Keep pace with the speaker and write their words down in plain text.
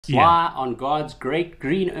Yeah. Why on God's great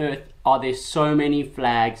green earth are there so many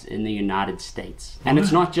flags in the United States? And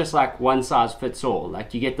it's not just like one size fits all.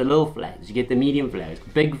 Like you get the little flags, you get the medium flags,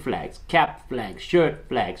 big flags, cap flags, shirt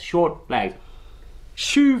flags, short flags,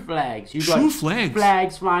 shoe flags. You got Shoe flags?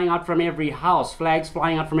 flags flying out from every house, flags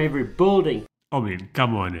flying out from every building. I mean,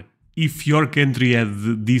 come on. If your country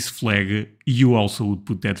had this flag, you also would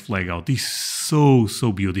put that flag out. It's so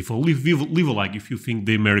beautiful. Leave a like if you think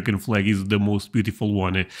the American flag is the most beautiful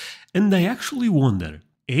one. And I actually wonder,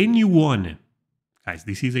 anyone, guys,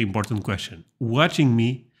 this is an important question, watching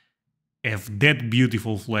me have that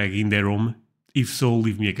beautiful flag in their home? If so,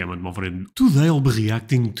 leave me a comment, my friend. Today I'll be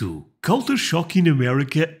reacting to culture shock in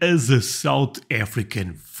America as a South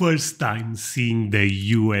African. First time seeing the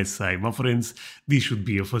USA. My friends, this should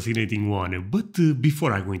be a fascinating one. But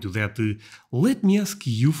before I go into that, let me ask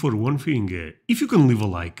you for one thing. If you can leave a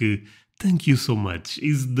like, thank you so much.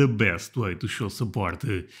 It's the best way to show support.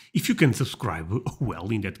 If you can subscribe, well,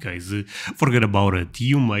 in that case, forget about it.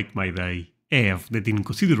 You make my day. Have that in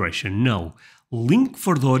consideration now. Link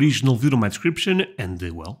for the original video in my description and,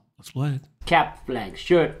 well, let's play it. Cap flags,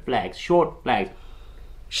 shirt flags, short flags,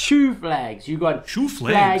 shoe flags. You got Shoe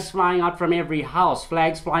flags flying out from every house,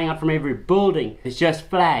 flags flying out from every building. It's just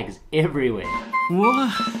flags everywhere.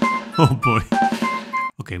 What? Oh boy.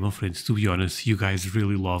 Okay, my friends, to be honest, you guys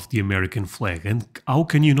really love the American flag. And how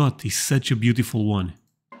can you not? It's such a beautiful one.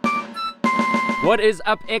 What is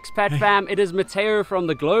up, expat fam? It is Mateo from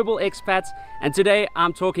the Global Expats, and today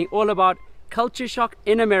I'm talking all about culture shock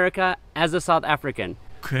in America as a South African.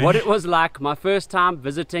 Okay. What it was like my first time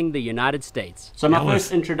visiting the United States. So my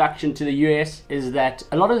first introduction to the US is that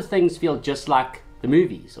a lot of the things feel just like the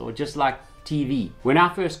movies or just like TV. When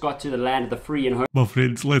I first got to the land of the free and home. My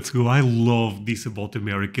friends, let's go. I love this about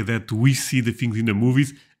America, that we see the things in the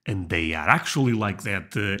movies and they are actually like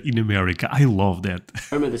that in America. I love that.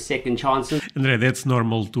 Home of the second chances. André, that's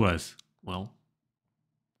normal to us. Well,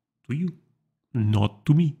 to you, not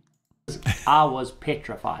to me. I was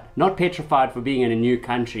petrified. Not petrified for being in a new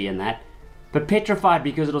country and that, but petrified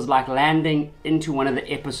because it was like landing into one of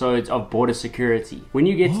the episodes of Border Security. When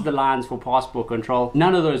you get to the lines for passport control,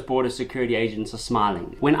 none of those border security agents are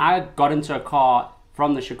smiling. When I got into a car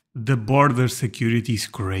from the The border security is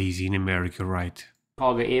crazy in America, right?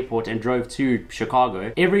 Chicago airport and drove to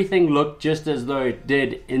Chicago, everything looked just as though it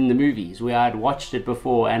did in the movies where I'd watched it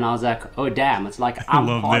before, and I was like, oh damn, it's like I'm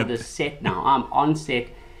part of the set now. I'm on set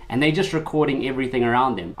and they're just recording everything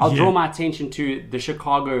around them. I'll draw my attention to the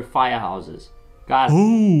Chicago firehouses. Guys,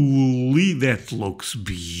 holy, that looks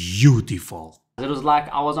beautiful. it was like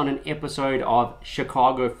I was on an episode of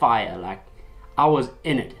Chicago Fire, like I was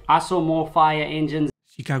in it. I saw more fire engines.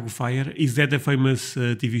 Chicago Fire, is that a famous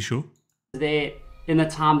TV show? There in the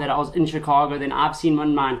time that I was in Chicago than I've seen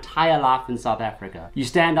in my entire life in South Africa. You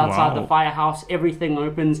stand outside the firehouse, everything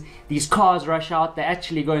opens, these cars rush out, they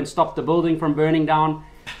actually go and stop the building from burning down.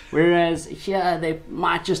 Whereas here they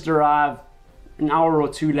might just arrive an hour or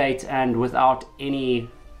two late and without any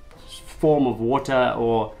form of water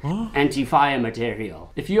or anti-fire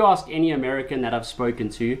material. If you ask any American that I've spoken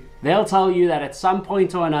to, they'll tell you that at some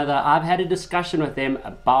point or another I've had a discussion with them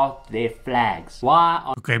about their flags.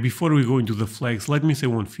 Why? Okay, before we go into the flags, let me say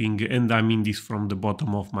one thing, and I mean this from the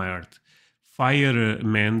bottom of my heart.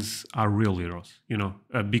 Firemen are real heroes, you know,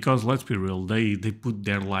 because let's be real, they put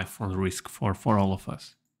their life on risk for all of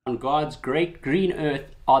us. On God's great green earth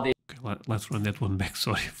are there... Okay, let's run that one back,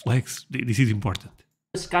 sorry. Flags, this is important.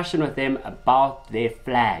 Discussion with them about their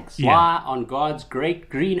flags. Why on God's great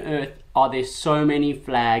green earth are there so many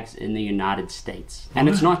flags in the United States? And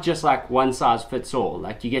it's not just like one size fits all.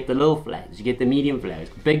 Like you get the little flags, you get the medium flags,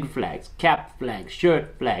 big flags, cap flags,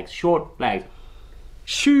 shirt flags, short flags,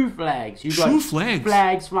 shoe flags. You got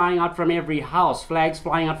flags flying out from every house, flags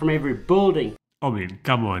flying out from every building. I mean,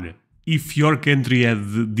 come on. If your country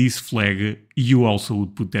had this flag, you also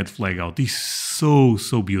would put that flag out. It's so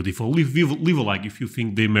beautiful. Leave a like if you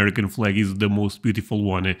think the American flag is the most beautiful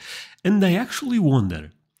one. And I actually wonder,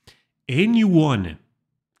 anyone,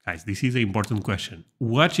 guys, this is an important question,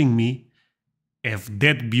 watching me have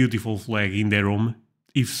that beautiful flag in their home?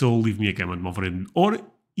 If so, leave me a comment, my friend. Or,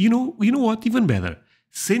 you know what, even better,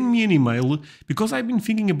 send me an email, because I've been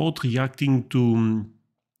thinking about reacting to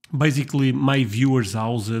basically my viewers'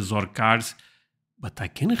 houses or cars, but I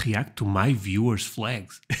can react to my viewers'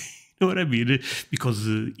 flags. You know what I mean? Because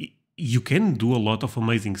you can do a lot of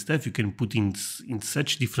amazing stuff. You can put in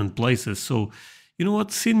such different places. So, you know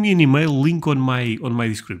what? Send me an email, link on my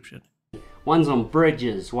description. One's on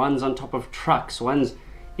bridges, one's on top of trucks, one's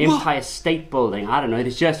Empire State Building. I don't know.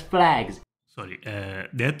 It's just flags. Sorry,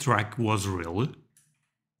 that track was real.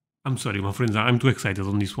 I'm sorry, my friends. I'm too excited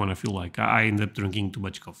on this one. I feel like I end up drinking too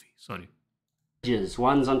much coffee. Sorry.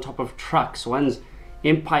 One's on top of trucks, one's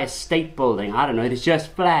Empire State Building. I don't know, there's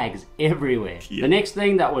just flags everywhere. Yeah. The next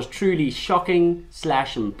thing that was truly shocking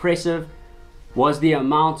 / impressive was the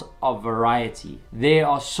amount of variety. There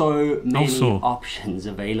are so many options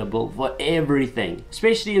available for everything,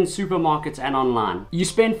 especially in supermarkets and online. You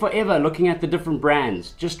spend forever looking at the different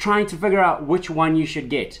brands, just trying to figure out which one you should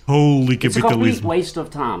get. Holy capitalism. It's a complete waste of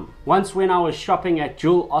time. Once when I was shopping at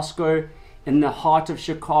Jewel Osco in the heart of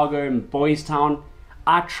Chicago in Boys Town,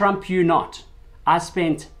 I trump you not. I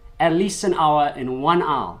spent at least an hour in one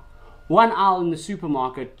aisle in the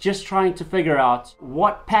supermarket just trying to figure out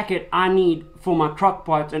what packet I need for my crock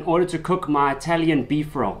pot in order to cook my Italian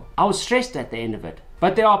beef roll. I was stressed at the end of it,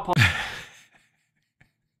 but there are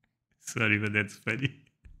Sorry, but that's funny.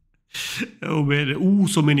 Oh man, ooh,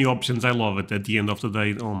 so many options. I love it. At the end of the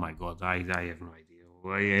day, oh my god, I have no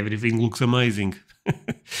idea. Everything looks amazing.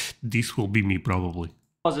 This will be me probably.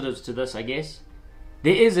 Positives to this, I guess.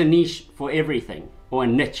 There is a niche for everything, or a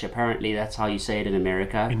niche, apparently that's how you say it in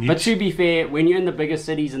America. But to be fair, when you're in the bigger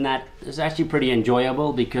cities and that, it's actually pretty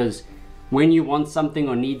enjoyable because when you want something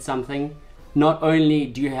or need something, not only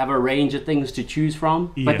do you have a range of things to choose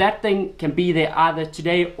from, but that thing can be there either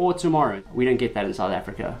today or tomorrow. We don't get that in South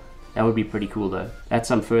Africa. That would be pretty cool though. That's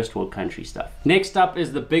some first world country stuff. Next up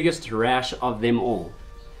is the biggest rash of them all.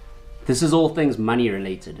 This is all things money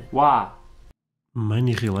related. Why?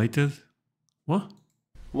 Money related? What?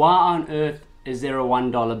 Why on earth is there a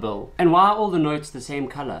 $1 bill? And why are all the notes the same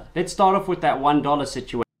color? Let's start off with that $1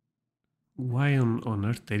 situation. Why on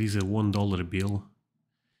earth there is a $1 bill?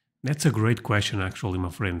 That's a great question actually, my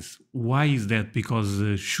friends. Why is that?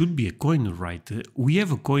 Because should be a coin, right? We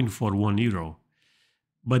have a coin for €1.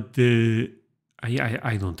 But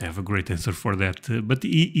I don't have a great answer for that. But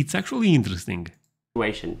it's actually interesting.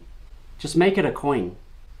 Just make it a coin.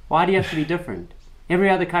 Why do you have to be different? Every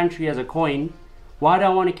other country has a coin. Why do I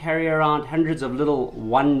want to carry around hundreds of little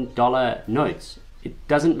 $1 notes? It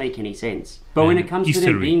doesn't make any sense. But when it comes to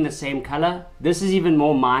them being the same color, this is even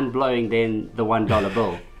more mind-blowing than the $1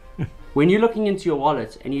 bill. When you're looking into your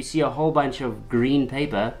wallet and you see a whole bunch of green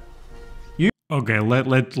paper, okay,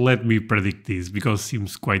 let me predict this because it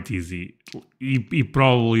seems quite easy. He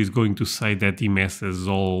probably is going to say that he messes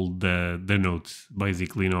all the notes.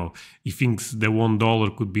 Basically, he thinks the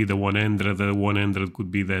 $1 could be the 100, the 100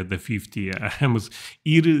 could be the 50.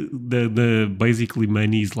 Here, the basically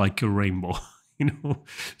money is like a rainbow.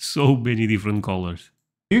 So many different colors.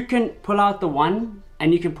 You can pull out the 1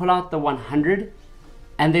 and you can pull out the 100,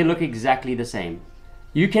 and they look exactly the same.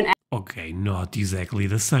 You can. Okay, not exactly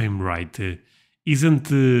the same, right? Isn't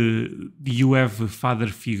you have father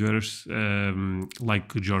figures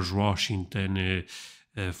like George Washington,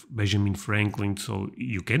 Benjamin Franklin, so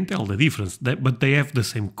you can tell the difference, but they have the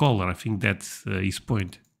same color. I think that's his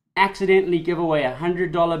point. Accidentally give away a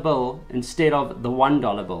 $100 bill instead of the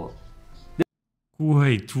 $1 bill.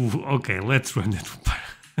 Wait, okay, let's run that.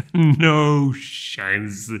 No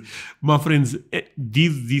chance. My friends,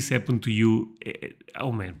 did this happen to you?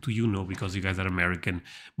 Oh man, to you no, because you guys are American.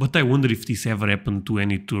 But I wonder if this ever happened to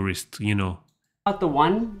any tourist, Out the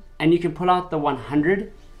 1 and you can pull out the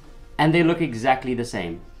 100 and they look exactly the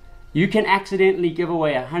same. You can accidentally give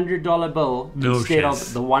away a $100 bill instead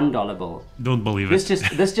of the $1 bill. Don't believe it.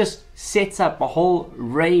 This just sets up a whole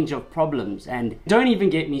range of problems, and don't even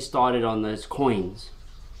get me started on those coins.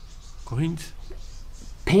 Coins?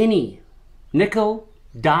 Penny, nickel,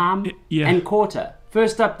 dime, and quarter.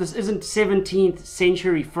 First up, this isn't 17th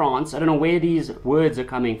century France. I don't know where these words are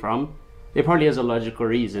coming from. There probably is a logical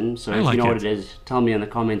reason, so if you know what it is, tell me in the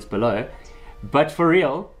comments below. But for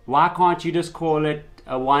real, why can't you just call it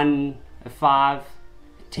a 1, a 5,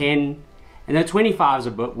 10? And the 25 is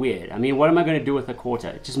a bit weird. I mean, what am I going to do with a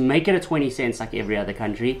quarter? Just make it a 20 cents like every other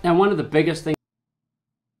country. And one of the biggest things...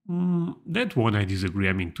 that one I disagree.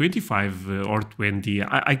 I mean, 25 or 20,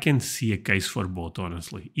 I can see a case for both,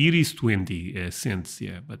 honestly. It is 20 cents,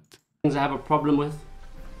 yeah, but... things I have a problem with.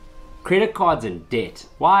 Credit cards and debt.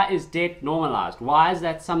 Why is debt normalized? Why is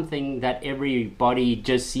that something that everybody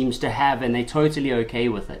just seems to have and they're totally okay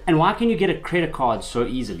with it? And why can you get a credit card so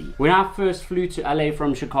easily? When I first flew to LA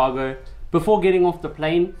from Chicago, before getting off the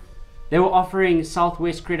plane, they were offering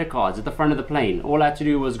Southwest credit cards at the front of the plane. All I had to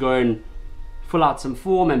do was go and fill out some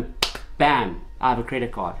form and bam, I have a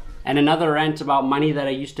credit card. And another rant about money that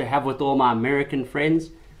I used to have with all my American friends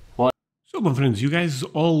was... So my friends, you guys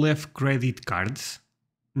all have credit cards?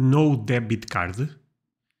 No debit card?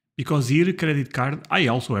 Because here credit card, I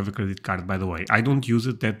also have a credit card, by the way. I don't use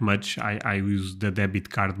it that much. I use the debit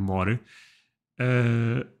card more.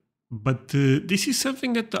 But this is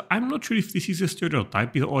something that I'm not sure if this is a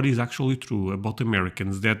stereotype or is actually true about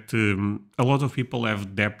Americans, that a lot of people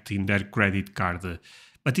have debt in their credit card.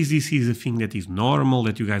 But is this a thing that is normal,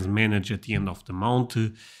 that you guys manage at the end of the month?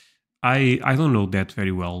 I don't know that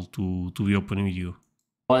very well, to be open with you.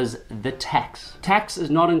 Was the tax. Tax is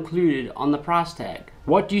not included on the price tag.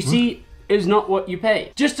 What you see is not what you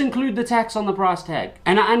pay. Just include the tax on the price tag.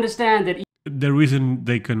 And I understand that the reason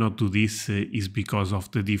they cannot do this is because of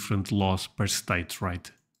the different laws per state, right?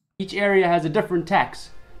 Each area has a different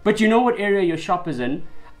tax. But you know what area your shop is in.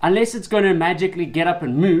 Unless it's going to magically get up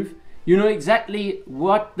and move, you know exactly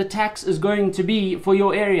what the tax is going to be for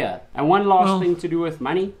your area. And one last thing to do with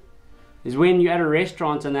money is when you're at a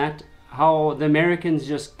restaurant and that, how the Americans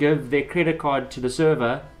just give their credit card to the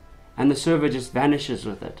server and the server just vanishes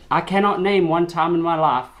with it. I cannot name one time in my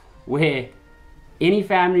life where any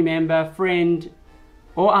family member, friend,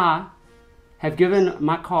 or I have given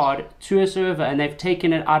my card to a server and they've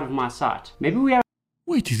taken it out of my sight. Maybe we have...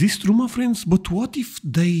 Wait, is this true, my friends? But what if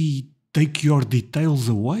they take your details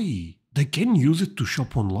away? They can use it to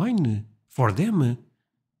shop online for them.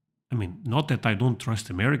 I mean, not that I don't trust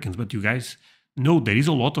Americans, but you guys know there is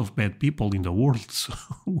a lot of bad people in the world, so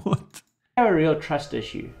what? We have a real trust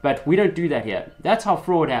issue, but we don't do that here. That's how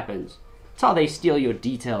fraud happens. That's how they steal your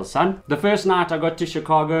details, son. The first night I got to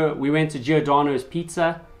Chicago, we went to Giordano's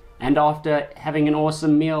Pizza, and after having an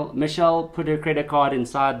awesome meal, Michelle put her credit card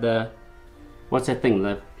inside the, what's that thing,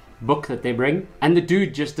 the book that they bring, and the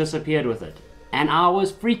dude just disappeared with it. And I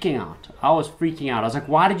was freaking out. I was like,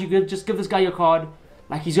 why did you just give this guy your card?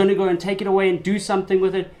 Like he's gonna go and take it away and do something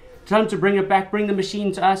with it. Tell him to bring it back, bring the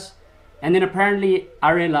machine to us. And then apparently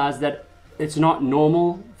I realized that it's not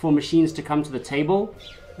normal for machines to come to the table.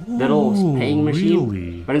 Little paying machine.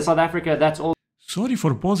 Really? But in South Africa, that's all Sorry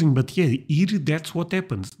for pausing, but yeah, here that's what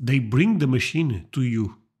happens. They bring the machine to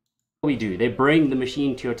you. we do. They bring the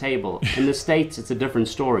machine to your table. In the States, it's a different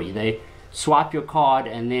story. They swipe your card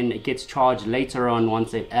and then it gets charged later on once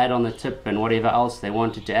they add on the tip and whatever else they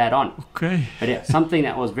wanted to add on. Okay. But yeah, something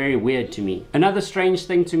that was very weird to me. Another strange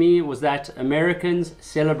thing to me was that Americans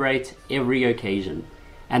celebrate every occasion.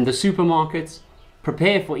 And the supermarkets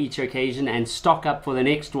prepare for each occasion and stock up for the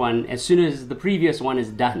next one as soon as the previous one is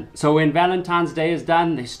done. So when Valentine's Day is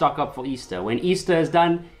done, they stock up for Easter. When Easter is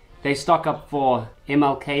done, they stock up for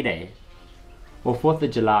MLK Day or 4th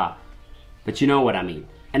of July. But you know what I mean.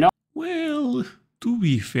 And Well, to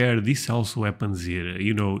be fair, this also happens here.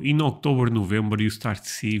 You know, in October, November, you start to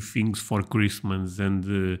see things for Christmas,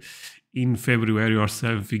 and in February or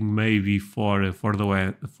something, maybe for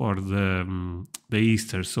the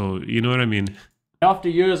Easter. So you know what I mean. after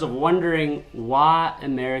years of wondering why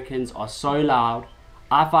Americans are so loud,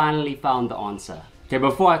 I finally found the answer. Okay,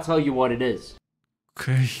 before I tell you what it is.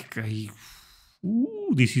 Okay.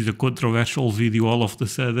 Ooh, this is a controversial video all of a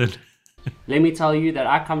sudden. Let me tell you that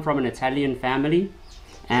I come from an Italian family,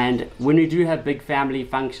 and when we do have big family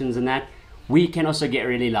functions and that, we can also get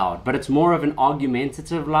really loud, but it's more of an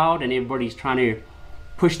argumentative loud and everybody's trying to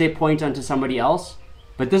push their point onto somebody else.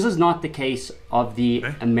 But this is not the case of the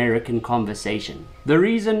American conversation. The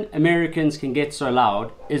reason Americans can get so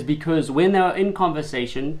loud is because when they're in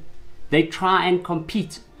conversation, they try and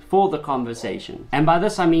compete for the conversation. And by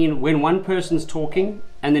this I mean when one person's talking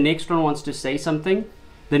and the next one wants to say something,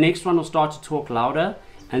 the next one will start to talk louder,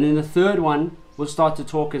 and then the third one will start to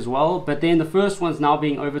talk as well, but then the first one's now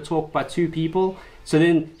being overtalked by two people, so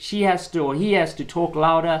then she has to, or he has to talk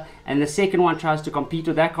louder, and the second one tries to compete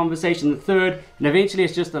with that conversation, the third, and eventually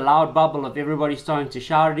it's just a loud bubble of everybody starting to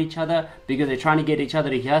shout at each other because they're trying to get each other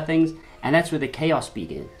to hear things, and that's where the chaos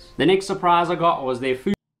begins. The next surprise I got was their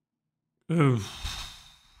food.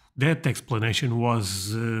 That explanation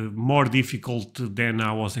was more difficult than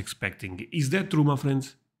I was expecting. Is that true, my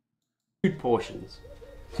friends? Food portions.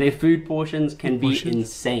 Their food portions can be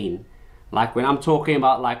insane. Like when I'm talking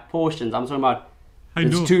about like portions, I'm talking about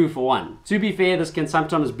it's 2 for 1. To be fair, this can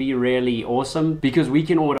sometimes be really awesome because we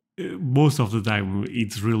can order most of the time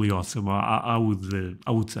it's really awesome. I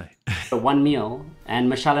would say one meal and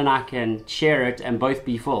Michelle and I can share it and both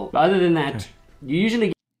be full. But other than that, you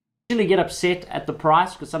usually get upset at the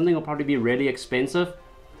price because something will probably be really expensive.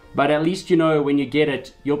 But at least you know when you get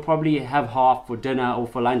it, you'll probably have half for dinner or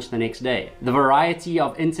for lunch the next day. The variety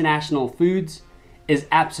of international foods is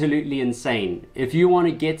absolutely insane. If you want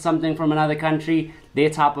to get something from another country, their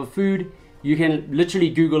type of food, you can literally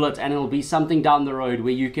Google it and it'll be something down the road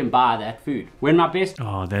where you can buy that food.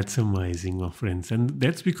 Oh, that's amazing, my friends. And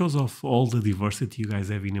that's because of all the diversity you guys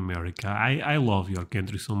have in America. I love your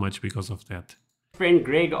country so much because of that. Friend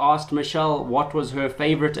Greg asked Michelle what was her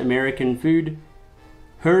favorite American food.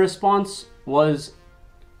 Her response was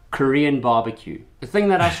Korean barbecue. The thing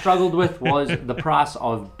that I struggled with was the price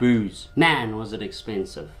of booze. Man, was it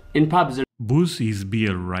expensive. In pubs and Booze is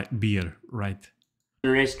beer, right? Beer, right?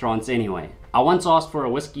 restaurants anyway. I once asked for a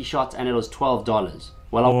whiskey shot and it was $12.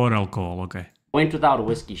 Well, I Or alcohol, okay. went without a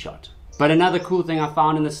whiskey shot. But another cool thing I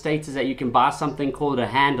found in the States is that you can buy something called a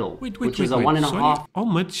handle, which is a 1.5 Sorry, how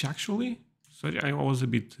much actually? Sorry, I was a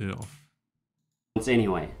bit off.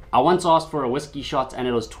 Anyway. I once asked for a whiskey shot and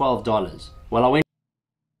it was $12. Well, I went.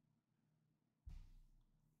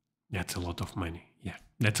 That's a lot of money. Yeah,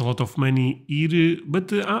 that's a lot of money here.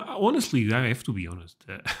 But honestly, I have to be honest.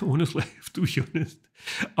 Honestly, I have to be honest.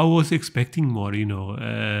 I was expecting more, you know.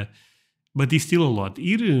 But it's still a lot.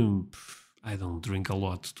 Here, I don't drink a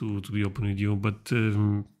lot, to be open with you. But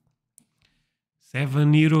 7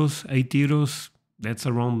 euros, 8 euros, that's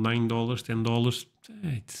around $9, $10.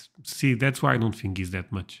 See, that's why I don't think it's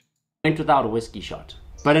that much. Went without a whiskey shot.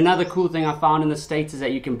 But another cool thing I found in the States is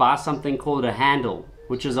that you can buy something called a handle,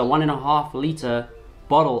 which is a 1.5 liter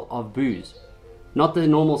bottle of booze. Not the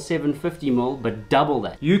normal 750ml, but double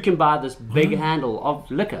that. You can buy this big handle of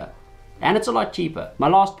liquor, and it's a lot cheaper. My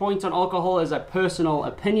last point on alcohol is a personal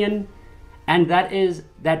opinion, and that is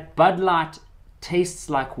that Bud Light tastes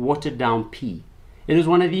like watered down pee. It is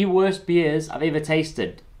one of the worst beers I've ever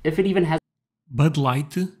tasted. If it even has Bud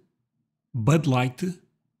Light? Bud Light?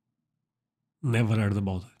 Never heard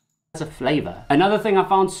about it. a flavor. Another thing I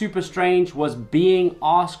found super strange was being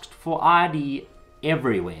asked for ID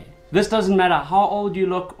everywhere. This doesn't matter how old you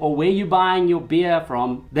look or where you're buying your beer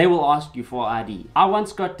from, they will ask you for ID. I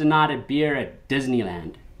once got denied a beer at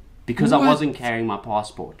Disneyland because I wasn't carrying my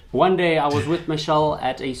passport. One day I was with Michelle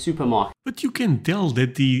at a supermarket. But you can tell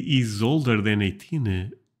that he is older than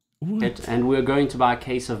 18. What? And we were going to buy a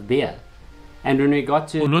case of beer. And when we got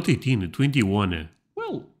to Oh, not 18, 21.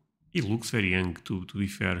 Well, he looks very young to be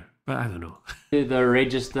fair, but I don't know. the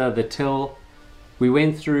register, the till, we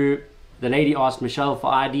went through, the lady asked Michelle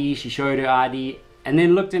for ID, she showed her ID, and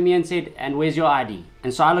then looked at me and said, and where's your ID?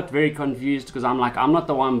 And so I looked very confused because I'm like, I'm not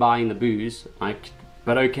the one buying the booze, like,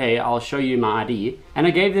 but okay, I'll show you my ID. And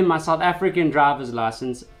I gave them my South African driver's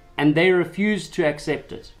license, and they refused to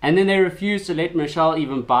accept it. And then they refused to let Michelle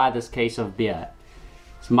even buy this case of beer.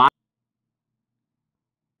 It's my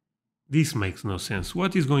This makes no sense.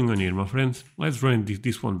 What is going on here, my friends? Let's run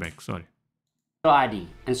this one back, sorry. ID.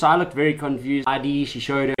 And so I looked very confused. ID, she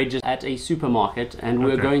showed her just at a supermarket, and we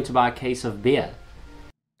were going to buy a case of beer.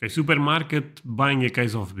 Okay, supermarket, buying a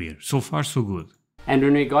case of beer. So far, so good. And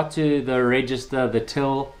when we got to the register, the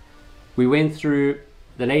till, we went through,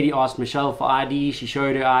 the lady asked Michelle for ID, she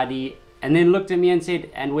showed her ID, and then looked at me and said,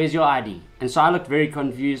 and where's your ID? And so I looked very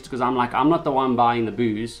confused because I'm like, I'm not the one buying the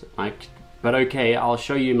booze, like, but okay, I'll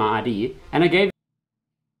show you my ID. And I gave.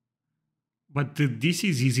 But this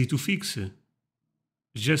is easy to fix.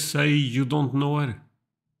 Just say you don't know her.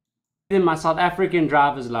 Them my South African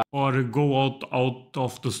driver's license. Or go out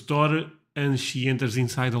of the store and she enters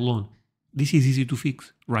inside alone. This is easy to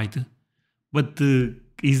fix, right? But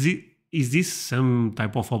is this some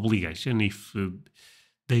type of obligation if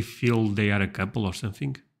they feel they are a couple or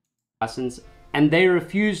something? And they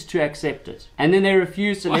refused to accept it. And then they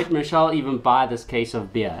refused to let Michelle even buy this case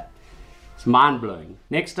of beer. It's mind-blowing.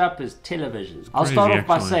 Next up is television. I'll start off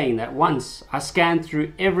by saying that once I scanned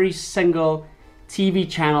through every single TV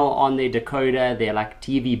channel on their decoder, their like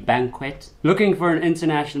TV banquet, looking for an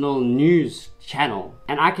international news channel.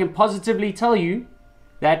 And I can positively tell you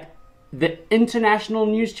that the international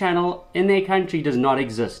news channel in their country does not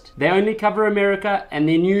exist. They only cover America and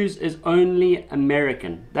their news is only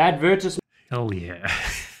American. The advertisements, hell yeah.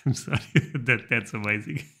 I'm sorry, that's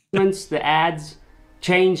amazing. the ads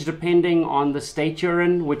change depending on the state you're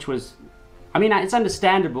in, which was, I mean, it's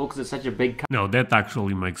understandable because it's such a big No, that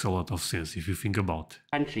actually makes a lot of sense if you think about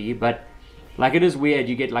country, but like it is weird,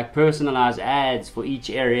 you get like personalized ads for each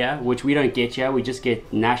area, which we don't get here, we just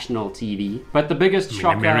get national TV. But the biggest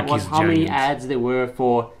shocker was how many ads there were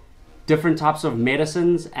for different types of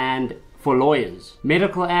medicines and for lawyers.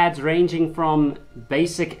 Medical ads ranging from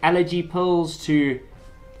basic allergy pills to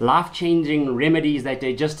life-changing remedies that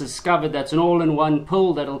they just discovered that's an all-in-one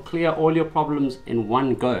pill that'll clear all your problems in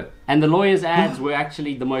one go. And the lawyers ads were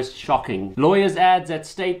actually the most shocking. Lawyers ads that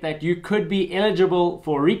state that you could be eligible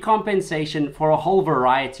for recompensation for a whole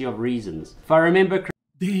variety of reasons. If I remember.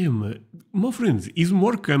 Damn, my friends, is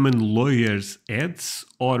more common lawyers ads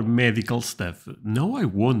or medical stuff? Now I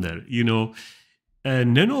wonder, you know,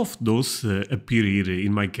 none of those appear here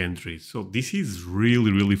in my country. So this is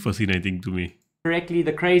really fascinating to me. Correctly,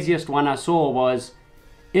 the craziest one I saw was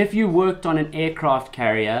if you worked on an aircraft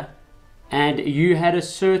carrier and you had a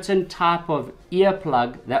certain type of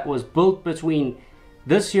earplug that was built between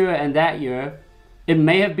this year and that year, it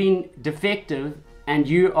may have been defective and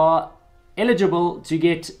you are eligible to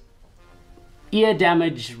get ear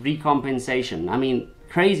damage recompensation. I mean,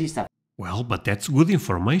 crazy stuff. Well, but that's good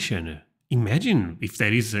information. Imagine if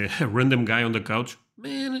there is a random guy on the couch,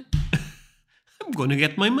 man, I'm gonna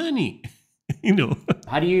get my money. You know.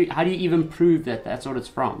 How do you even prove that that's what it's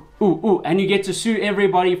from? Ooh, and you get to sue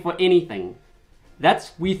everybody for anything.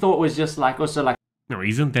 That's, we thought, was just like, also like... No,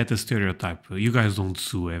 isn't that a stereotype? You guys don't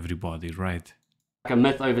sue everybody, right? Like a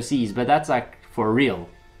myth overseas, but that's like for real.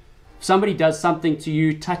 If somebody does something to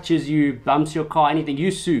you, touches you, bumps your car, anything,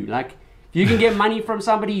 you sue. Like, if you can get money from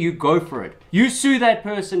somebody, you go for it. You sue that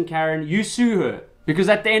person, Karen, you sue her. Because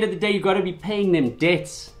at the end of the day, you got to be paying them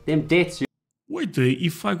debts. Wait,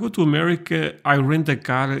 if I go to America, I rent a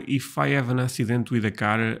car. If I have an accident with a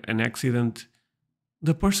car, an accident,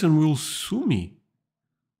 the person will sue me.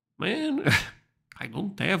 Man, I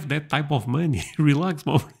don't have that type of money. Relax,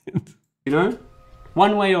 my friend. You know,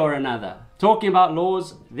 one way or another. Talking about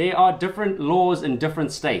laws, there are different laws in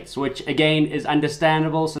different states, which again is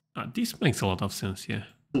understandable. This makes a lot of sense, yeah.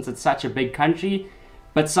 Since it's such a big country,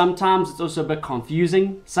 but sometimes it's also a bit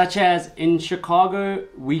confusing. Such as in Chicago,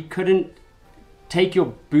 we couldn't take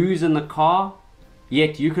your booze in the car,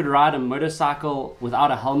 yet you could ride a motorcycle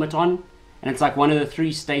without a helmet on. And it's like one of the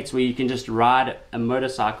 3 states where you can just ride a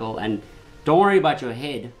motorcycle and don't worry about your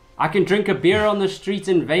head. I can drink a beer on the streets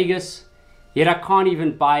in Vegas, yet I can't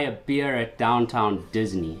even buy a beer at downtown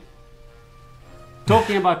Disney.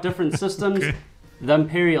 Talking about different systems, okay. The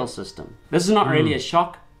imperial system. This is not really a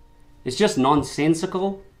shock. It's just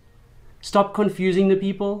nonsensical. Stop confusing the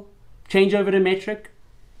people. Change over to metric.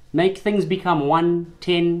 Make things become 1,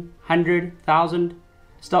 10, 100, 1,000.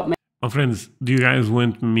 Stop. My friends, do you guys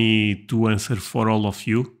want me to answer for all of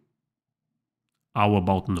you? How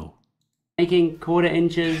about no? Making quarter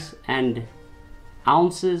inches and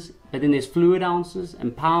ounces, but then there's fluid ounces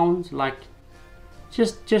and pounds. Like,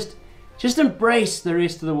 just embrace the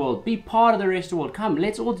rest of the world. Be part of the rest of the world. Come,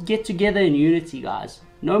 let's all get together in unity, guys.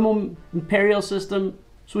 No more imperial system.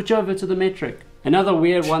 Switch over to the metric. Another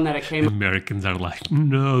weird one that I came... Americans are like,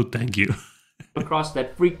 no, thank you. ...across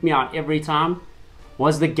that freaked me out every time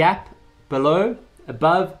was the gap below,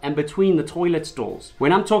 above, and between the toilet stalls.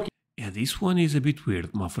 When I'm talking... Yeah, this one is a bit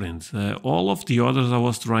weird, my friends. All of the others I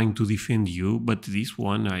was trying to defend you, but this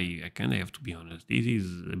one I kind of have to be honest. This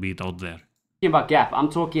is a bit out there. About gap, I'm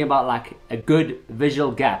talking about like a good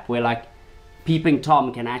visual gap where like peeping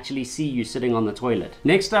Tom can actually see you sitting on the toilet.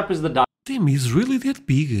 Next up is the... Damn, is really that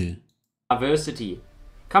big? Diversity.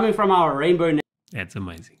 Coming from our rainbow That's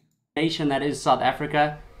amazing. Nation that is South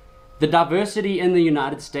Africa, the diversity in the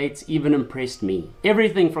United States even impressed me.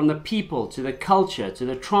 Everything from the people to the culture to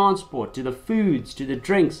the transport to the foods to the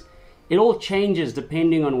drinks, it all changes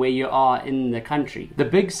depending on where you are in the country. The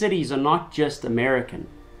big cities are not just American.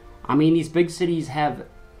 I mean, these big cities have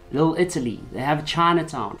Little Italy, they have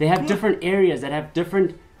Chinatown, they have different areas that have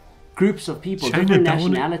different groups of people, different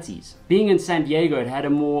nationalities. Being in San Diego, it had a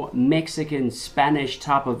more Mexican, Spanish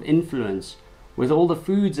type of influence, with all the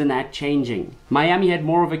foods and that changing. Miami had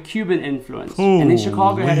more of a Cuban influence, and then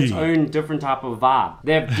Chicago had its own different type of vibe.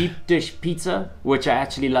 They have deep dish pizza, which I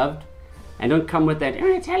actually loved, and don't come with that,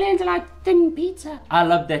 Italians like thin pizza. I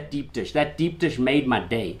love that deep dish. That deep dish made my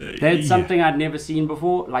day. They had something I'd never seen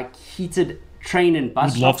before, like heated train and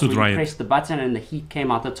bus stops where you press the button and the heat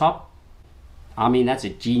came out the top. I mean, that's a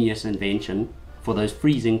genius invention for those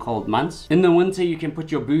freezing cold months. In the winter, you can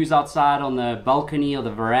put your booze outside on the balcony or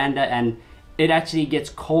the veranda and it actually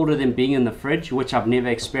gets colder than being in the fridge, which I've never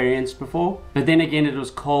experienced before. But then again, it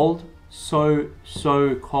was cold, so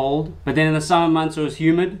cold. But then in the summer months, it was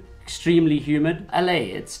humid, extremely humid.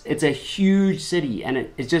 LA, it's a huge city and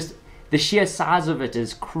it's just, the sheer size of it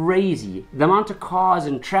is crazy. The amount of cars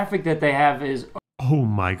and traffic that they have is... Oh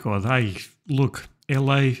my God, look,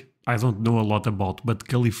 LA, I don't know a lot about, but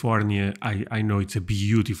California, I know it's a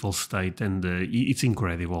beautiful state and it's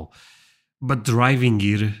incredible. But driving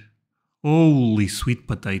here, holy sweet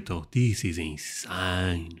potato, this is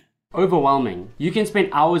insane. Overwhelming. You can spend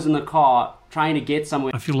hours in the car trying to get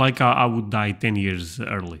somewhere. I feel like I would die 10 years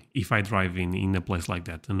early if I drive in a place like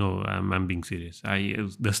that. No, I'm being serious.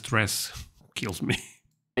 The stress kills me.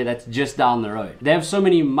 That's just down the road. They have so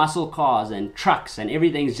many muscle cars and trucks and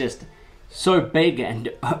everything's just so big and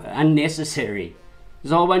unnecessary.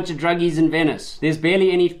 There's a whole bunch of druggies in Venice. There's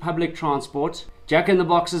barely any public transport. Jack in the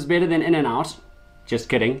Box is better than In-N-Out. Just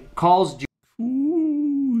kidding. Carl's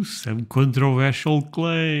Ooh, some controversial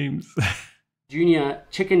claims. Junior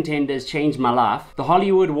chicken tenders changed my life. The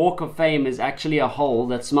Hollywood Walk of Fame is actually a hole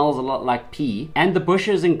that smells a lot like pee. And the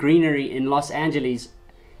bushes and greenery in Los Angeles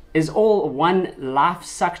is all one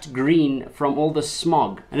life-sucked green from all the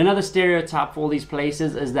smog. And another stereotype for all these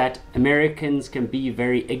places is that Americans can be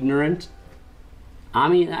very ignorant. I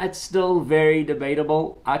mean, that's still very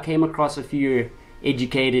debatable. I came across a few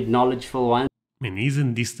educated, knowledgeful ones. I mean,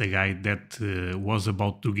 isn't this the guy that was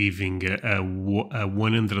about to giving a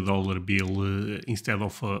 $100 bill instead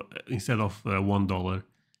of $1,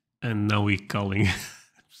 and now he's calling?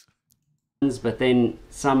 But then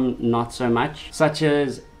some not so much, such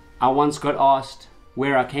as I once got asked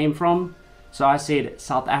where I came from, so I said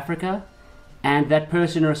South Africa, and that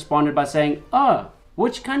person responded by saying, "Oh,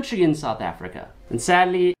 which country in South Africa?" And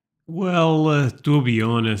sadly, well, to be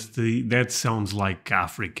honest, that sounds like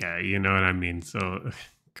Africa, you know what I mean? So,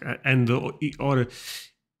 and or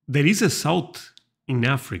there is a South in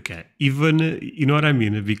Africa, even, you know what I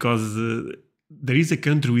mean? Because there is a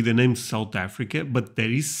country with the name South Africa, but there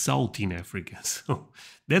is South in Africa. So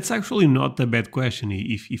that's actually not a bad question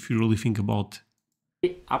if you really think about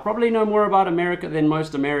it. I probably know more about America than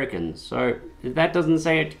most Americans, so if that doesn't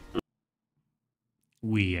say it,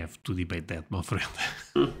 we have to debate that, my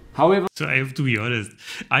friend. However, so I have to be honest.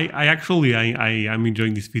 I'm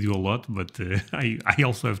enjoying this video a lot, but I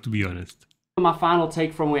also have to be honest. My final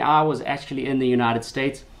take from where I was actually in the United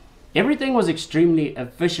States, everything was extremely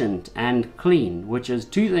efficient and clean, which is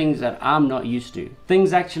two things that I'm not used to.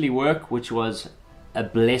 Things actually work, which was a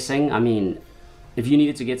blessing. I mean, if you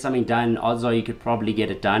needed to get something done, odds are you could probably get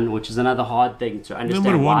it done, which is another hard thing to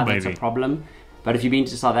understand why that's a problem. But if you've been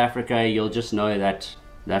to South Africa, you'll just know that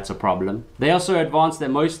that's a problem. They also advanced that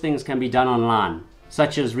most things can be done online,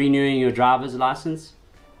 such as renewing your driver's license.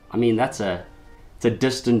 I mean, it's a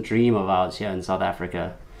distant dream of ours here in South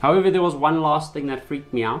Africa. However, there was one last thing that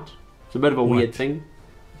freaked me out. It's a bit of a weird thing.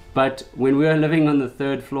 But when we were living on the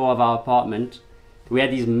 3rd floor of our apartment, we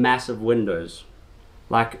had these massive windows.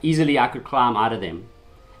 Like, easily I could climb out of them.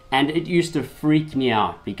 And it used to freak me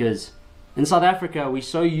out because in South Africa, we're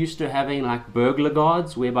so used to having like burglar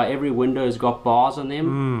guards whereby every window's got bars on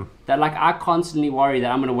them that like I constantly worry that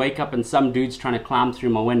I'm going to wake up and some dude's trying to climb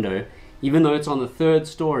through my window, even though it's on the 3rd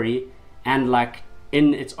story and like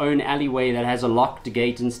in its own alleyway that has a locked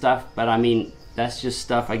gate and stuff. But I mean, that's just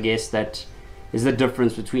stuff, I guess, that is the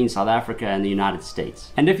difference between South Africa and the United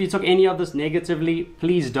States. And if you took any of this negatively,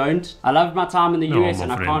 please don't. I loved my time in the US and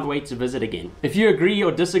I can't wait to visit again. If you agree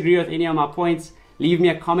or disagree with any of my points, leave me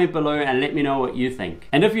a comment below and let me know what you think.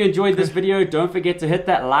 And if you enjoyed this video, don't forget to hit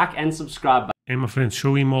that like and subscribe button. And my friends,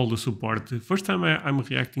 show him all the support. First time I'm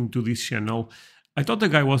reacting to this channel, I thought the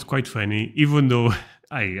guy was quite funny, even though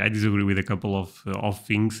I disagree with a couple of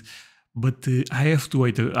things. But I have to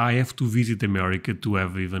wait. I have to visit America to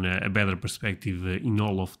have even a better perspective in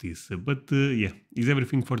all of this. But yeah, is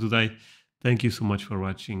everything for today. Thank you so much for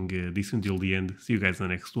watching this until the end. See you guys in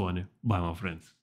the next one. Bye, my friends.